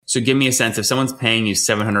So give me a sense. If someone's paying you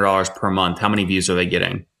 $700 per month, how many views are they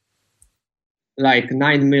getting? Like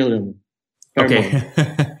 9 million per month.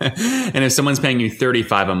 And if someone's paying you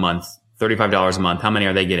 $35 a month, how many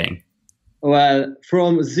are they getting? Well,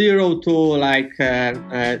 from 0 to like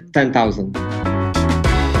 10,000.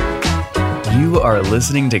 You are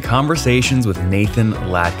listening to Conversations with Nathan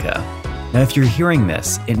Latka. Now, if you're hearing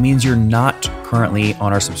this, it means you're not currently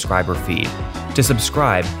on our subscriber feed. To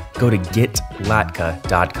subscribe, go to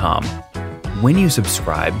getlatka.com. When you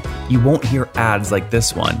subscribe, you won't hear ads like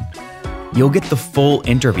this one. You'll get the full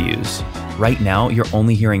interviews. Right now, you're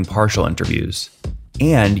only hearing partial interviews.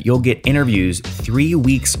 And you'll get interviews 3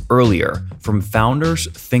 weeks earlier from founders,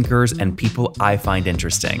 thinkers, and people I find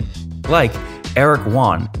interesting. Like Eric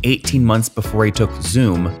Yuan, 18 months before he took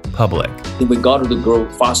Zoom public. We got to grow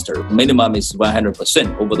faster. Minimum is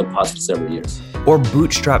 100% over the past several years. Or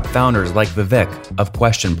bootstrap founders like Vivek of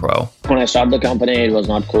Question Pro. When I started the company, it was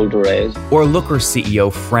not cool to raise. Or Looker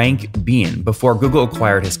CEO Frank Bean before Google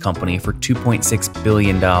acquired his company for $2.6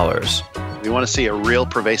 billion. We want to see a real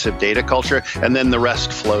pervasive data culture, and then the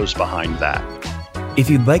rest flows behind that. If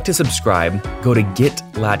you'd like to subscribe, go to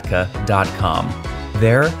getlatka.com.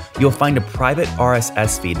 There, you'll find a private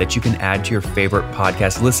RSS feed that you can add to your favorite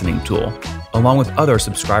podcast listening tool, along with other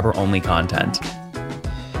subscriber-only content.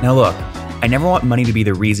 Now look, I never want money to be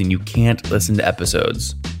the reason you can't listen to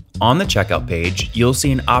episodes. On the checkout page, you'll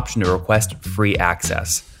see an option to request free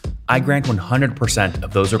access. I grant 100%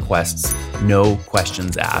 of those requests, no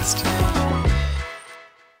questions asked.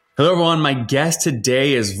 Hello, everyone. My guest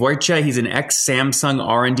today is Wojciech. He's an ex-Samsung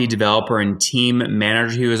R&D developer and team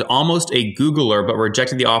manager. He was almost a Googler, but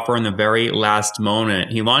rejected the offer in the very last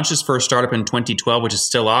moment. He launched his first startup in 2012, which is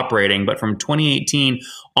still operating. But from 2018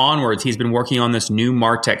 onwards, he's been working on this new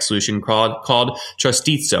MarTech solution called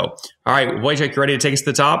Trustisto. All right, Wojciech, you ready to take us to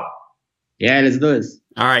the top? Yeah, let's do this.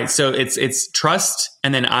 All right, so it's trust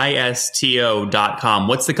and then isto.com.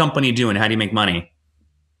 What's the company doing? How do you make money?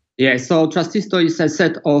 Yeah, so Trustisto is a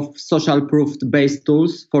set of social proof-based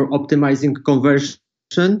tools for optimizing conversion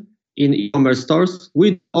in e-commerce stores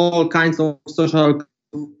with all kinds of social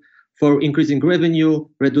proof for increasing revenue,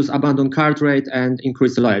 reduce abandoned cart rate, and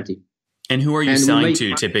increase loyalty. And who are you selling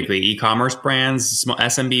to typically? E-commerce brands, small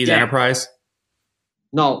SMBs, enterprise?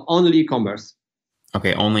 No, only e-commerce.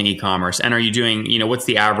 Okay, only e-commerce. And are you doing, what's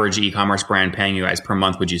the average e-commerce brand paying you guys per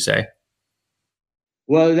month, would you say?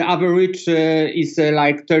 Well, the average is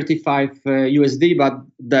like 35 USD, but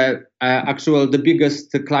the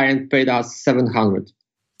biggest client paid us 700.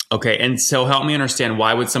 Okay, and so help me understand,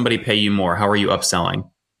 why would somebody pay you more? How are you upselling?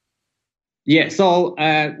 Yeah, so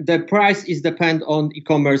the price is depend on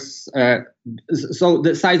e-commerce. So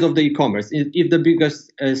the size of the e-commerce. If the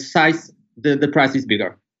biggest size, the price is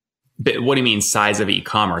bigger. But what do you mean size of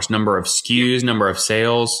e-commerce? Number of SKUs, number of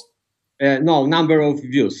sales? No, number of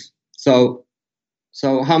views. So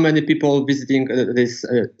how many people visiting this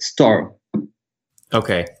store?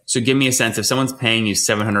 Okay, so give me a sense. If someone's paying you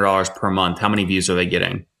 $700 per month, how many views are they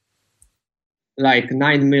getting? Like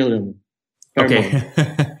 9 million per month.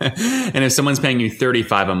 And if someone's paying you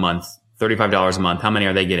 $35 a month, how many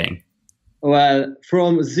are they getting? Well,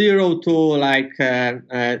 from 0 to like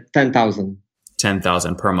 10,000.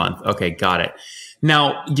 10,000 per month. Okay, got it.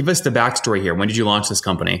 Now, give us the backstory here. When did you launch this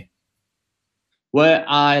company? Well,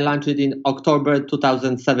 I launched it in October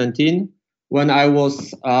 2017 when I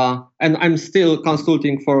was, and I'm still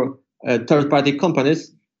consulting for third-party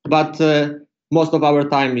companies, but most of our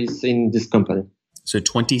time is in this company. So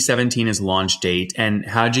 2017 is launch date. And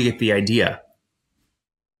how did you get the idea?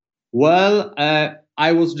 Well,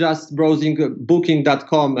 I was just browsing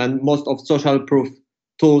booking.com, and most of social proof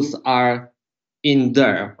tools are in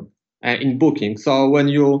there. In Booking. So when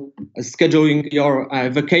you scheduling your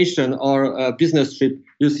vacation or business trip,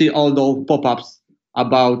 you see all those pop-ups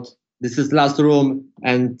about this is last room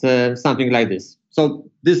and something like this. So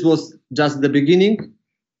this was just the beginning.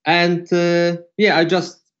 And I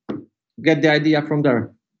just get the idea from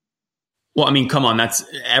there. Well, I mean, come on,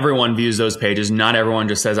 everyone views those pages. Not everyone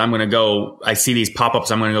just says, I see these pop-ups,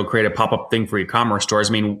 I'm going to go create a pop-up thing for e-commerce stores.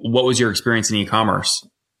 I mean, what was your experience in e-commerce?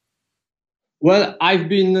 Well, I've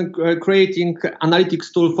been creating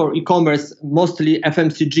analytics tool for e-commerce, mostly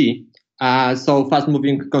FMCG, so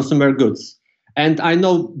fast-moving consumer goods. And I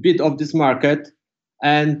know a bit of this market.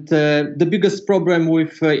 And the biggest problem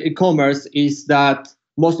with e-commerce is that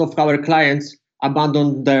most of our clients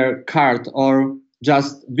abandon their cart or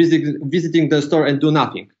just visiting the store and do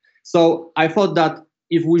nothing. So I thought that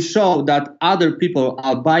if we show that other people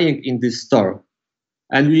are buying in this store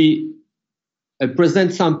and we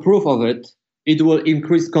present some proof of it, it will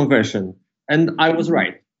increase conversion. And I was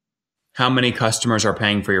right. How many customers are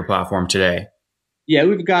paying for your platform today? Yeah,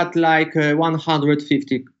 we've got like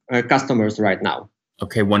 150 customers right now.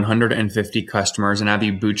 Okay, 150 customers. And have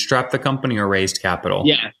you bootstrapped the company or raised capital?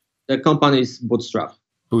 Yeah, the company is bootstrapped.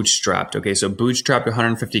 Bootstrapped. Okay, so bootstrapped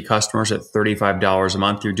 150 customers at $35 a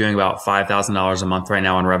month. You're doing about $5,000 a month right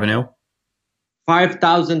now in revenue?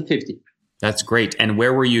 5,050. That's great. And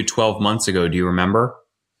where were you 12 months ago? Do you remember?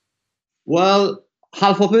 Well,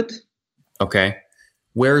 half of it. Okay.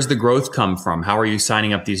 Where's the growth come from? How are you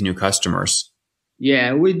signing up these new customers?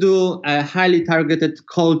 Yeah, we do highly targeted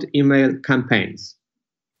cold email campaigns.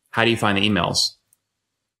 How do you find the emails?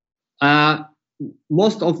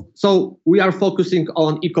 So we are focusing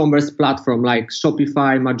on e-commerce platform like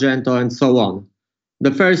Shopify, Magento, and so on.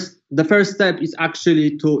 The first step is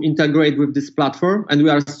actually to integrate with this platform, and we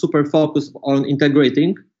are super focused on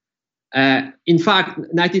integrating. In fact,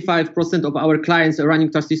 95% of our clients are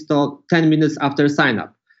running Trasisto 10 minutes after sign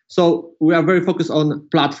up. So we are very focused on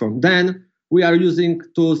platform. Then we are using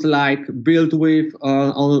tools like BuildWith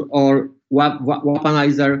or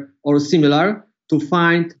Wapanizer or similar to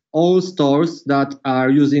find all stores that are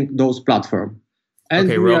using those platforms.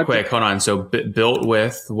 Okay, real quick, hold on. So built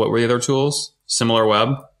with, what were the other tools?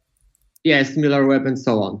 SimilarWeb? Yeah, SimilarWeb and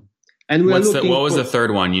so on. And what was the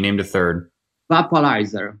third one? You named a third.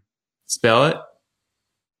 Wapanizer. Spell it.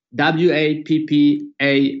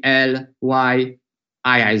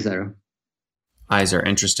 Wapalizer. Izer,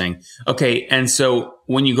 interesting. Okay, and so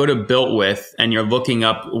when you go to Built With and you're looking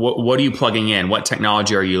up, what are you plugging in? What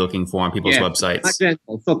technology are you looking for on people's websites?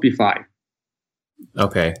 Magento, Shopify.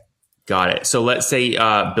 Okay, got it. So let's say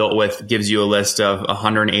Built With gives you a list of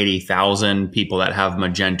 180,000 people that have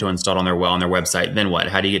Magento installed on their website. Then what?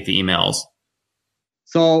 How do you get the emails?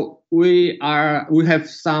 So we have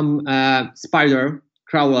some spider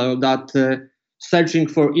crawler that searching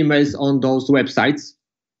for emails on those websites.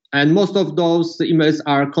 And most of those emails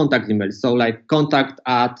are contact emails. So like contact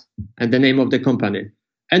at and the name of the company.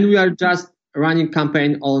 And we are just running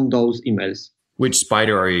campaign on those emails. Which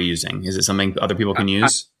spider are you using? Is it something other people can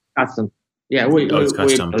use? Custom. Yeah. It's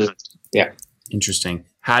custom. Yeah. Interesting.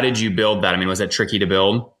 How did you build that? I mean, was that tricky to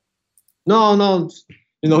build? No.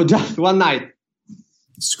 Just one night.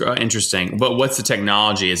 Interesting. But what's the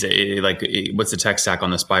technology? Is it like, what's the tech stack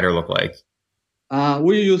on the spider look like?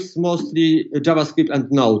 We use mostly JavaScript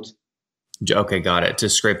and Node. Okay, got it. To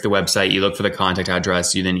scrape the website, you look for the contact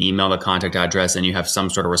address, you then email the contact address, and you have some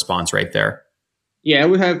sort of response right there. Yeah,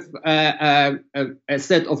 we have a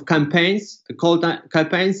set of campaigns, call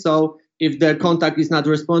campaigns. So if the contact is not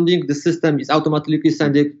responding, the system is automatically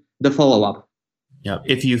sending the follow-up. Yeah.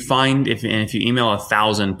 If you email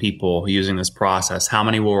 1,000 people using this process, how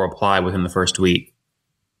many will reply within the first week?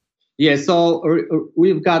 Yeah, so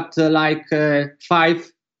we've got 5 to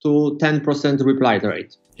 10% reply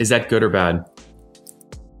rate. Is that good or bad?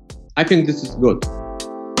 I think this is good.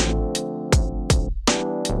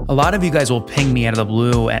 A lot of you guys will ping me out of the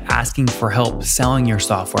blue asking for help selling your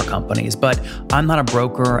software companies, but I'm not a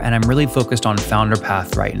broker and I'm really focused on Founder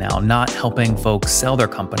Path right now, not helping folks sell their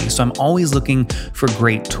companies. So I'm always looking for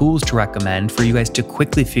great tools to recommend for you guys to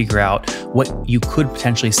quickly figure out what you could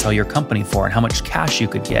potentially sell your company for and how much cash you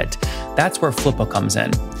could get. That's where Flippa comes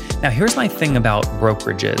in. Now, here's my thing about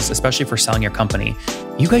brokerages, especially for selling your company.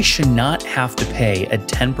 You guys should not have to pay a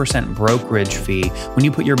 10% brokerage fee when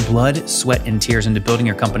you put your blood, sweat, and tears into building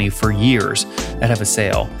your company for years that have a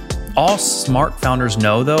sale. All smart founders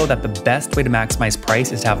know, though, that the best way to maximize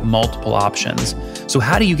price is to have multiple options. So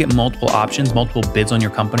how do you get multiple options, multiple bids on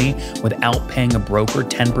your company without paying a broker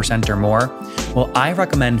 10% or more? Well, I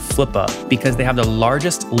recommend Flippa because they have the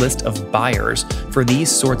largest list of buyers for these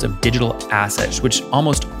sorts of digital assets, which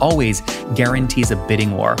almost always guarantees a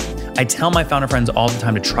bidding war. I tell my founder friends all the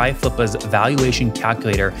time to try Flippa's valuation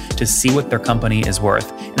calculator to see what their company is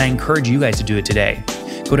worth. And I encourage you guys to do it today.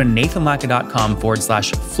 Go to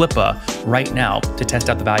nathanlatka.com/Flippa right now to test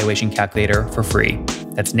out the valuation calculator for free.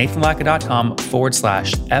 That's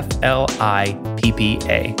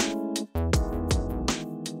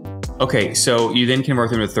nathanlatka.com/FLIPPA. Okay, so you then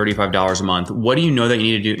convert them to $35 a month. What do you know that you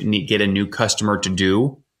need to do, get a new customer to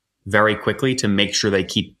do very quickly to make sure they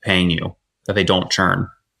keep paying you, that they don't churn?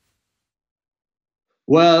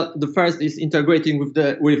 Well, the first is integrating with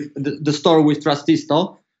the store with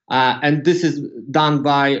Trasisto. And this is done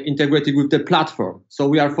by integrating with the platform. So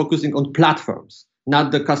we are focusing on platforms,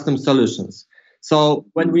 not the custom solutions. So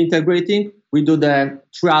when we're integrating, we do the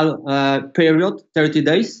trial period, 30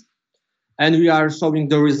 days, and we are showing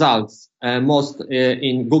the results most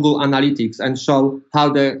in Google Analytics and show how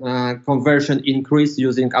the conversion increased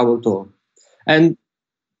using our tool. And,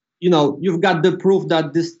 you've got the proof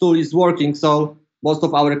that this tool is working. So most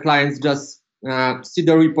of our clients just see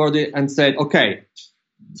the report and say, okay,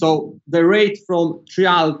 so the rate from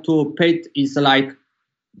trial to paid is like,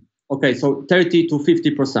 okay, so 30 to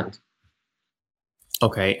 50%.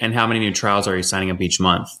 Okay, and how many new trials are you signing up each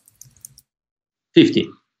month? 50.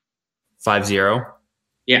 50?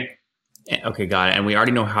 Yeah. Okay, got it. And we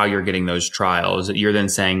already know how you're getting those trials. You're then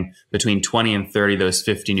saying between 20 and 30, those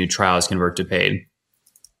 50 new trials convert to paid.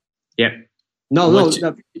 Yeah. No,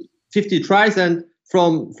 50 tries, and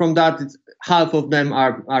from that, half of them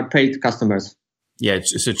are paid customers. Yeah,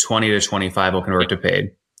 so 20 to 25 will convert to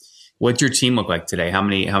paid. What's your team look like today? How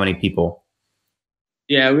many people?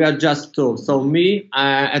 Yeah, we are just two. So me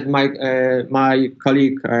and my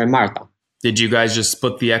colleague Marta. Did you guys just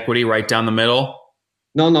split the equity right down the middle?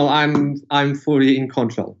 No, I'm fully in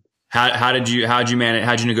control. How'd you manage?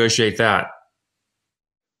 How'd you negotiate that?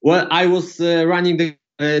 Well, I was running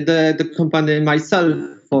the company myself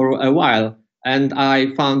for a while, and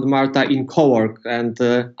I found Marta in Cowork, and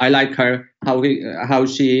I like her how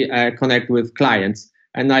she connect with clients,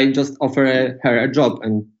 and I just offer her a job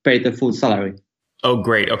and pay the full salary. Oh,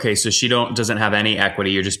 great. Okay, so she doesn't have any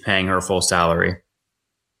equity. You're just paying her full salary.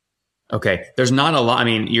 Okay, there's not a lot. I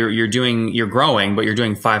mean, you're growing, but you're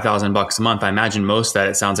doing $5,000 a month. I imagine most of that,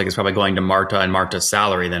 it sounds like, it's probably going to Marta and Marta's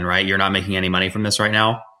salary. Then, right? You're not making any money from this right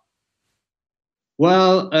now.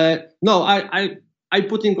 Well, no, I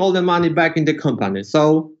putting all the money back in the company.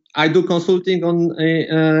 So I do consulting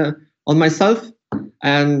on myself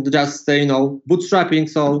and just bootstrapping.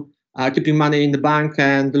 So keeping money in the bank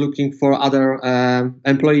and looking for other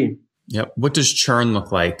employee. Yep. What does churn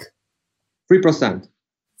look like? 3%.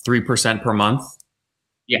 3% per month?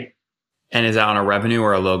 Yeah. And is that on a revenue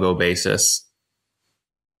or a logo basis?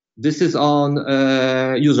 This is on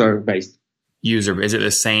user based. Is it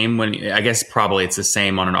the same I guess probably it's the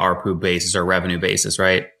same on an ARPU basis or revenue basis,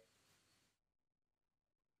 right?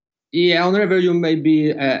 Yeah, on revenue maybe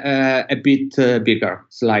a bit bigger.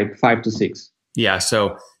 It's like 5 to 6. Yeah.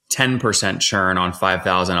 So 10% churn on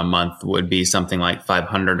 5,000 a month would be something like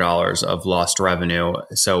 $500 of lost revenue.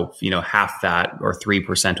 So, half that, or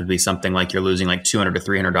 3%, would be something like you're losing like $200 to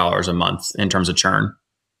 $300 a month in terms of churn.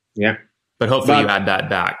 Yeah. But hopefully you add that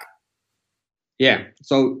back. Yeah.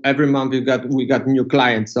 So every month we got new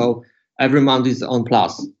clients. So every month is on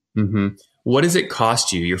plus. Mm-hmm. What does it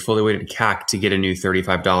cost you, your fully weighted CAC, to get a new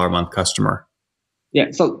 $35 a month customer?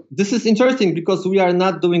 Yeah. So this is interesting because we are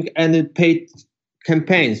not doing any paid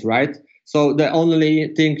campaigns, right? So the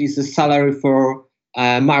only thing is a salary for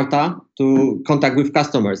Marta to contact with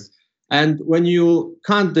customers. And when you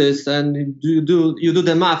count this and you do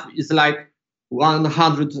the math, it's like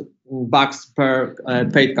 $100 per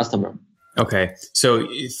paid customer. Okay, so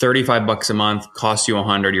 $35 a month costs you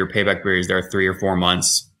 $100. Your payback period is there 3 or 4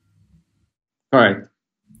 months. Correct.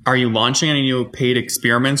 Are you launching any new paid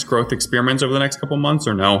growth experiments over the next couple of months,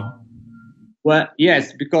 or no? Well,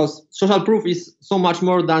 yes, because Social Proof is so much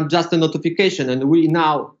more than just a notification, and we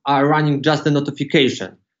now are running just a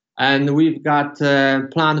notification. And we've got a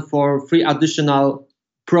plan for 3 additional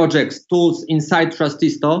projects, tools inside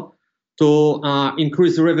Trustisto to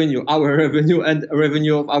increase revenue, our revenue and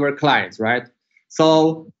revenue of our clients, right?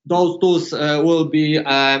 So those tools will be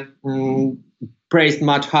priced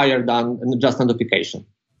much higher than just notification.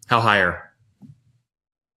 How higher?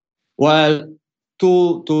 Well,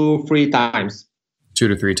 2 to 3 times. 2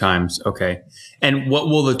 to 3 times. Okay. And what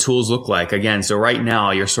will the tools look like? Again, so right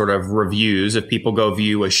now, your sort of reviews, if people go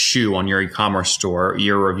view a shoe on your e-commerce store,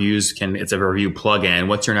 your reviews it's a review plugin.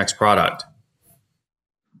 What's your next product?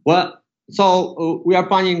 Well, so we are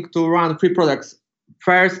planning to run 3 products.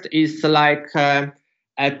 First is like a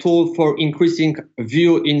tool for increasing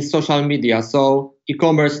view in social media. So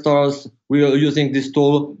e-commerce stores will using this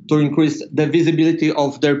tool to increase the visibility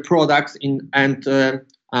of their products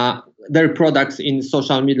their products in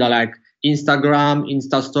social media like Instagram,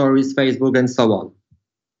 Insta Stories, Facebook, and so on.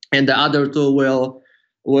 And the other tool will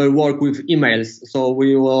work with emails. So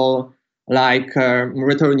we will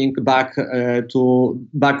returning back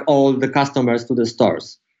all the customers to the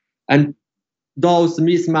stores. And those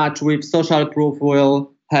mismatch with Social Proof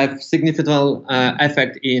will have significant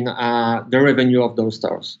effect in the revenue of those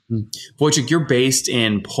stores. Wojciech, you're based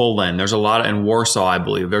in Poland. There's a lot in Warsaw, I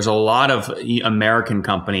believe. There's a lot of American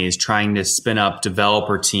companies trying to spin up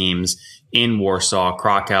developer teams in Warsaw,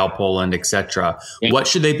 Krakow, Poland, etc. Yeah. What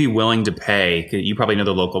should they be willing to pay? You probably know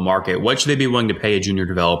the local market. What should they be willing to pay a junior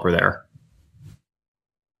developer there?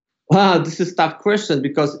 Wow, this is a tough question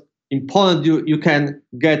because in Poland you can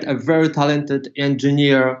get a very talented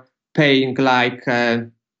engineer paying like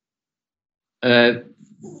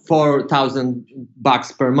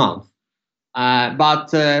 $4,000 per month.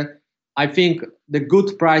 But I think the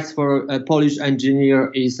good price for a Polish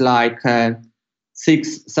engineer is like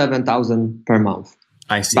 6,000-7,000 per month.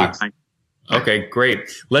 I see. Bucks. Okay,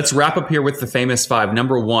 great. Let's wrap up here with the famous five.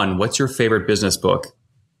 Number one, what's your favorite business book?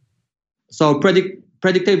 So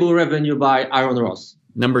Predictable Revenue by Aaron Ross.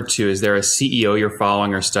 Number two, is there a CEO you're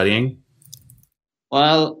following or studying?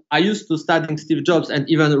 Well, I used to study Steve Jobs and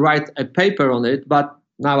even write a paper on it, but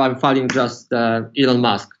now I'm following just Elon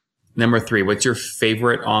Musk. Number three, what's your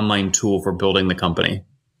favorite online tool for building the company?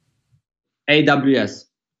 AWS.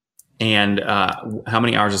 And how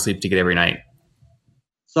many hours of sleep do you get every night?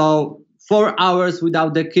 So 4 hours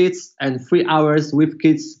without the kids and 3 hours with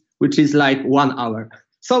kids, which is like 1 hour.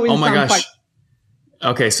 So oh my gosh.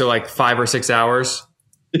 Okay, so like 5 or 6 hours?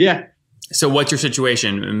 Yeah. So what's your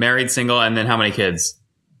situation? Married, single, and then how many kids?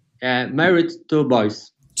 Married, 2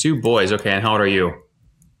 boys. 2 boys. Okay, and how old are you?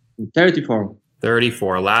 34.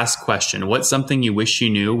 34. Last question. What's something you wish you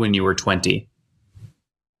knew when you were 20?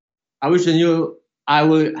 I wish I knew I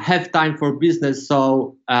will have time for business,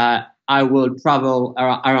 so I will travel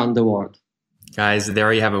around the world. Guys,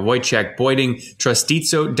 there you have it. Wojciech Boyding,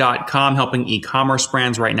 Trustitso.com, helping e-commerce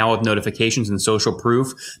brands right now with notifications and social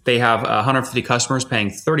proof. They have 150 customers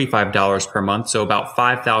paying $35 per month, so about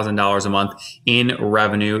 $5,000 a month in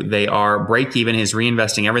revenue. They are break even. He's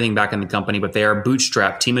reinvesting everything back in the company, but they are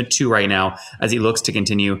bootstrapped, team of 2 right now as he looks to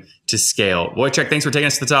continue to scale. Wojciech, thanks for taking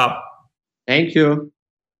us to the top. Thank you.